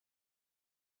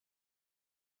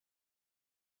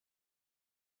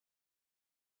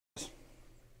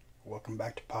Welcome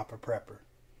back to Papa Prepper.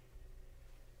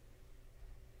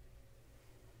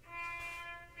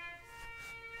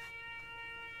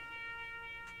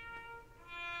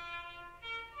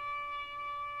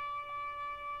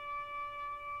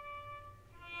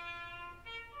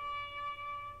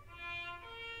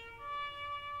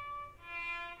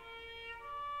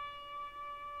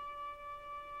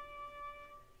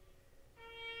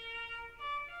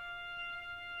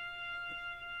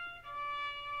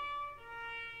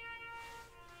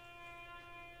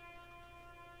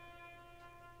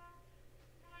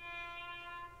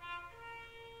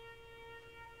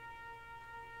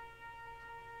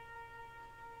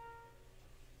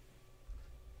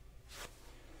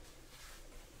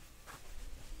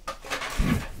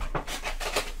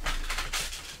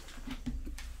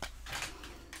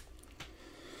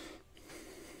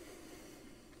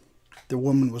 The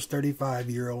woman was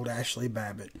 35-year-old Ashley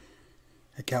Babbitt,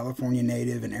 a California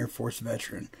native and Air Force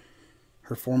veteran.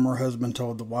 Her former husband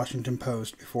told the Washington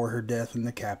Post before her death in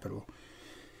the Capitol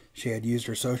she had used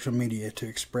her social media to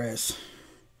express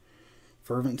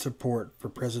fervent support for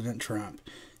President Trump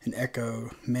and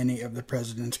echo many of the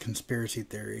president's conspiracy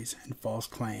theories and false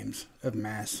claims of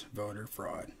mass voter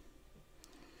fraud.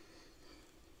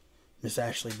 Miss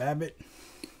Ashley Babbitt,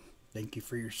 thank you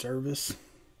for your service.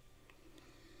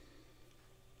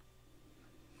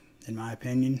 In my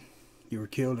opinion, you were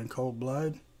killed in cold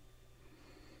blood.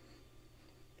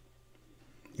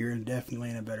 You're definitely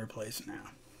in a better place now.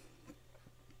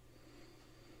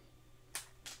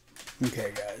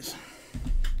 Okay, guys.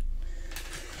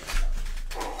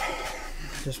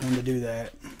 Just wanted to do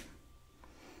that.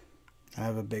 I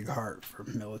have a big heart for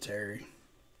military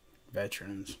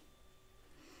veterans.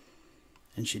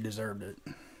 And she deserved it.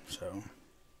 So,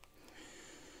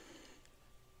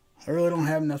 I really don't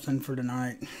have nothing for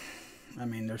tonight. I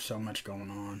mean, there's so much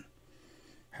going on.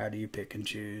 How do you pick and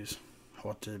choose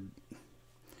what to...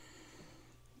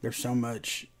 There's so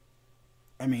much...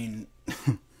 I mean...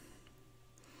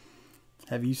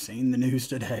 Have you seen the news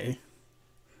today?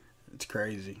 It's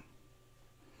crazy.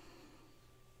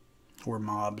 We're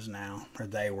mobs now. Or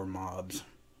they were mobs.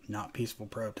 Not peaceful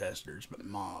protesters, but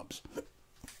mobs.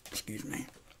 Excuse me.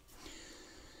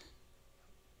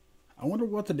 I wonder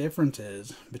what the difference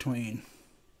is between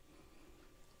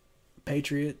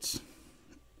Patriots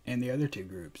and the other two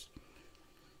groups.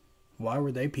 Why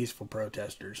were they peaceful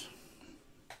protesters?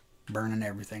 Burning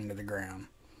everything to the ground.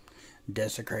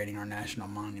 Desecrating our national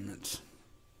monuments.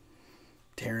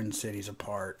 Tearing cities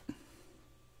apart.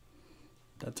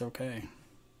 That's okay.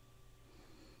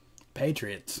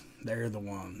 Patriots, they're the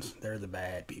ones. They're the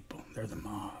bad people. They're the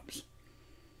mobs.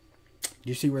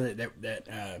 You see where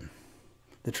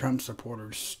the Trump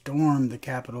supporters stormed the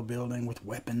Capitol building with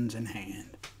weapons in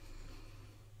hand?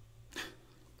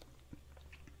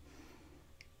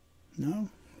 No?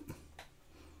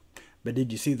 But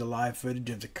did you see the live footage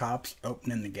of the cops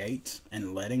opening the gates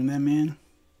and letting them in?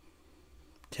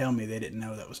 Tell me they didn't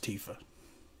know that was Tifa.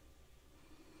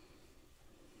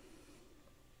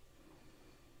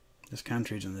 This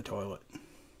country's in the toilet.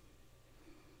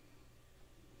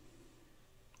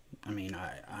 I mean,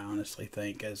 I honestly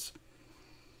think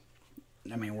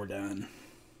we're done.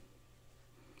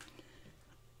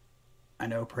 I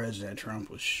know President Trump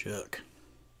was shook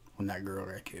when that girl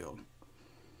got killed.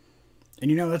 And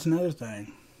you know, that's another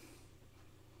thing.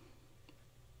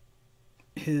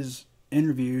 His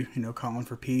interview, calling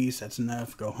for peace, that's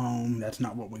enough, go home, that's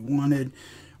not what we wanted.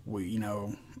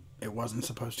 It wasn't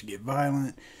supposed to get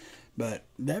violent. But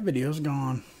that video's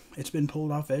gone. It's been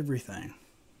pulled off everything.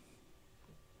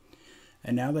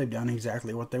 And now they've done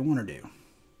exactly what they want to do.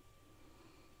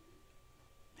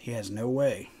 He has no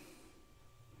way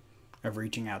of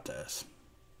reaching out to us.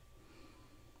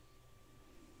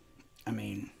 I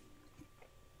mean,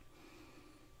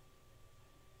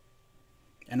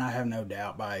 and I have no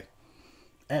doubt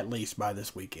at least by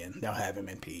this weekend, they'll have him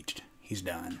impeached. He's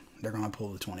done. They're going to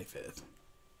pull the 25th.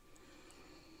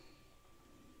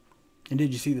 And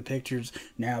did you see the pictures?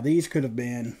 Now, these could have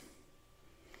been,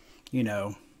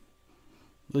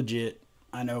 legit.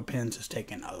 I know Pence is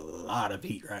taking a lot of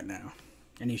heat right now.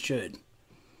 And he should.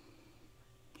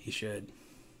 He should.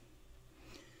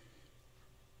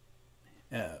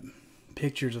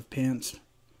 Pictures of Pence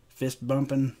fist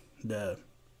bumping the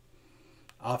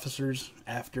officers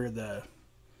after the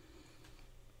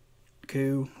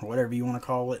coup, or whatever you want to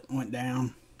call it, went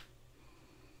down.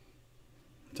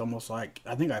 It's almost like,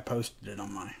 I think I posted it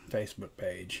on my Facebook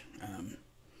page.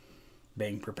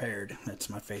 Being Prepared. That's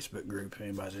my Facebook group if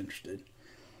anybody's interested.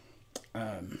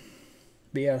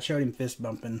 But yeah, I showed him fist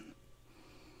bumping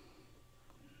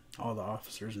all the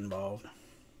officers involved.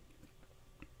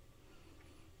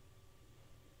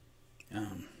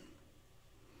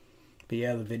 But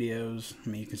yeah, the videos, I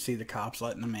mean, you can see the cops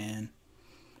letting them in.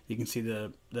 You can see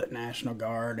the National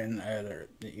Guard and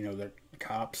the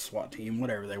cops, SWAT team,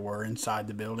 whatever they were, inside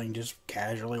the building, just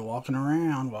casually walking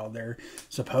around while they're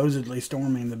supposedly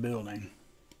storming the building.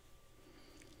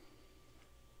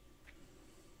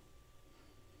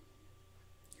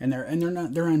 And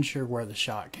they're unsure where the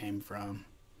shot came from.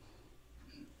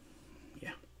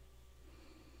 Yeah.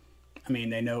 I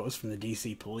mean, they know it was from the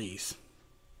DC police,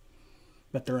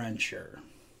 but they're unsure.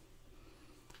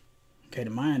 Okay,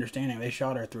 to my understanding, they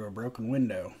shot her through a broken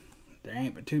window. There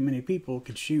ain't but too many people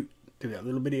could shoot through that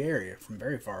little bitty area from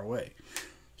very far away.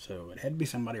 So it had to be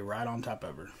somebody right on top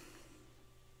of her.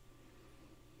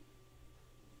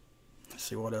 Let's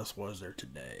see, what else was there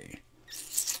today?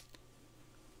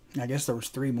 I guess there was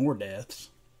 3 more deaths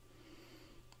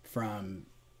from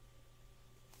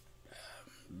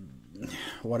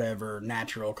whatever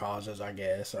natural causes, I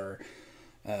guess, or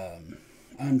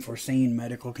unforeseen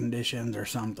medical conditions or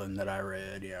something that I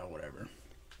read. Yeah, whatever.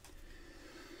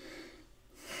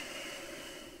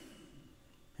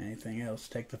 Anything else?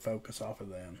 Take the focus off of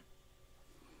them.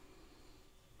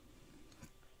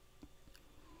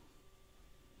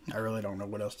 I really don't know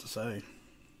what else to say.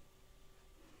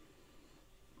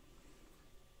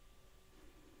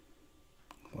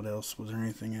 What else? Was there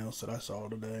anything else that I saw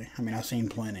today? I mean, I've seen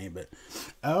plenty, but...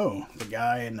 Oh, the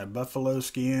guy in the buffalo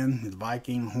skin, the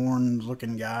Viking horns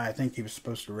looking guy. I think he was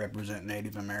supposed to represent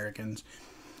Native Americans.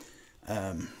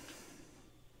 I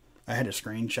had to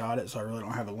screenshot it, so I really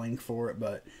don't have a link for it,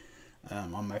 but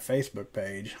on my Facebook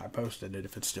page, I posted it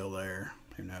if it's still there.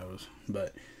 Who knows?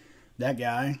 But that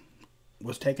guy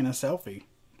was taking a selfie.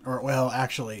 Or, well,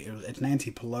 actually, it's Nancy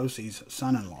Pelosi's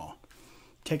son-in-law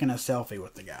taking a selfie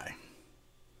with the guy.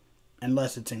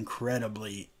 Unless it's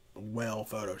incredibly well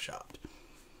photoshopped.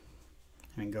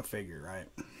 I mean, go figure, right?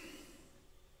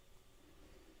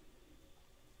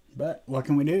 But what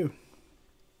can we do?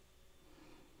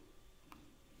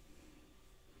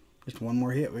 Just one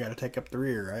more hit, we got to take up the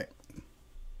rear, right?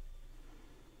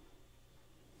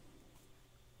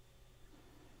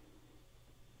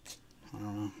 I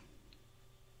don't know.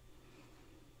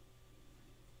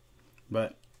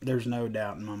 But there's no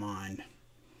doubt in my mind,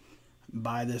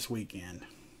 by this weekend,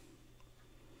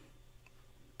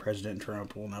 President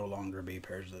Trump will no longer be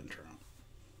President Trump.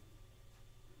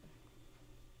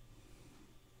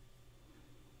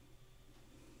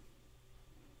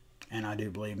 And I do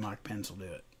believe Mike Pence will do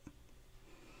it.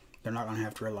 They're not going to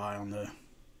have to rely on the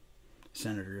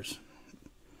senators.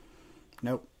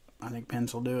 Nope. I think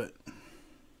Pence will do it.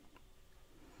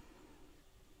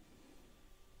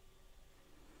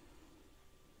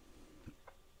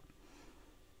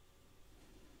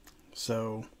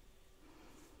 So,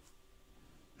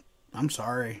 I'm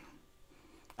sorry.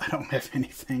 I don't have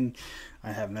anything.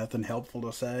 I have nothing helpful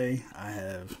to say.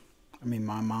 I mean,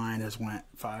 my mind has went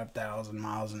 5,000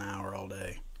 miles an hour all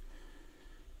day.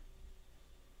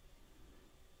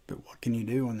 But what can you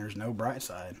do when there's no bright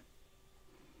side?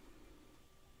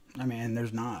 I mean,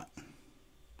 there's not.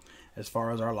 As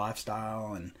far as our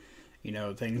lifestyle and,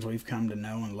 things we've come to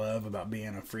know and love about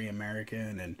being a free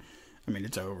American, and, I mean,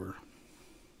 it's over.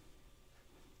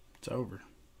 It's over.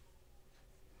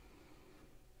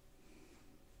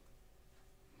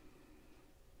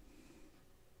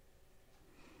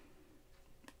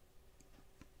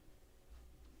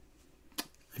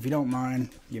 If you don't mind,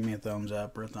 give me a thumbs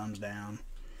up or a thumbs down.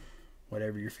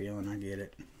 Whatever you're feeling, I get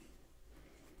it.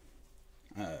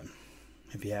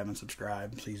 If you haven't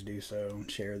subscribed, please do so.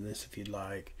 Share this if you'd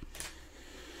like.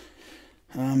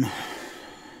 Down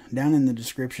in the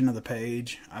description of the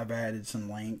page, I've added some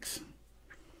links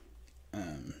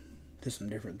to some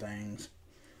different things.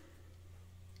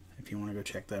 If you want to go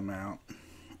check them out.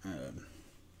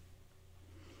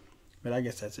 But I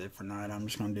guess that's it for tonight. I'm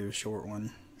just going to do a short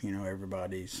one.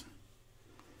 Everybody's...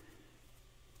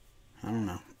 I don't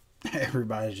know.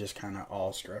 Everybody's just kind of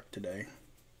awestruck today.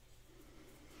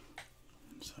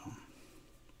 So...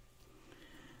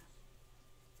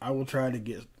 I will try to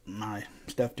get my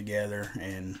stuff together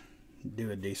and do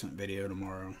a decent video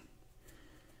tomorrow.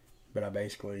 But I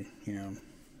basically,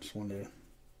 just wanted to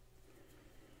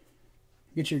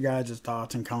get your guys'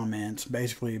 thoughts and comments,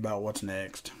 basically about what's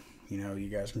next. You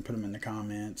guys can put them in the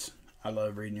comments. I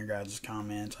love reading your guys'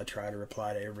 comments. I try to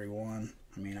reply to everyone.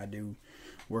 I mean, I do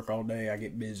work all day. I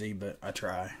get busy, but I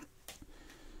try.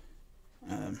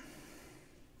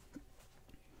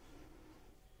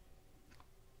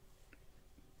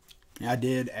 I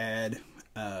did add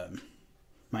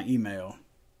my email.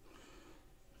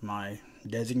 My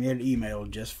designated email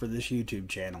just for this YouTube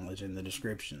channel is in the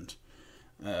descriptions.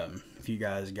 If you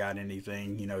guys got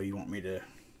anything, you want me to,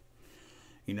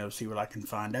 see what I can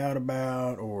find out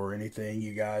about, or anything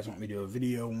you guys want me to do a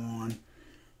video on,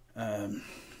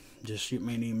 just shoot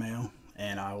me an email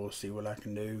and I will see what I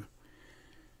can do.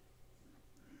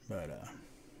 But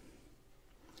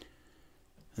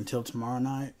until tomorrow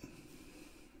night,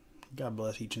 God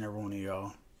bless each and every one of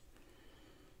y'all.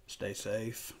 Stay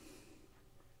safe,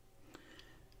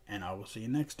 and I will see you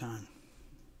next time.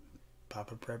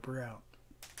 Papa Prepper out.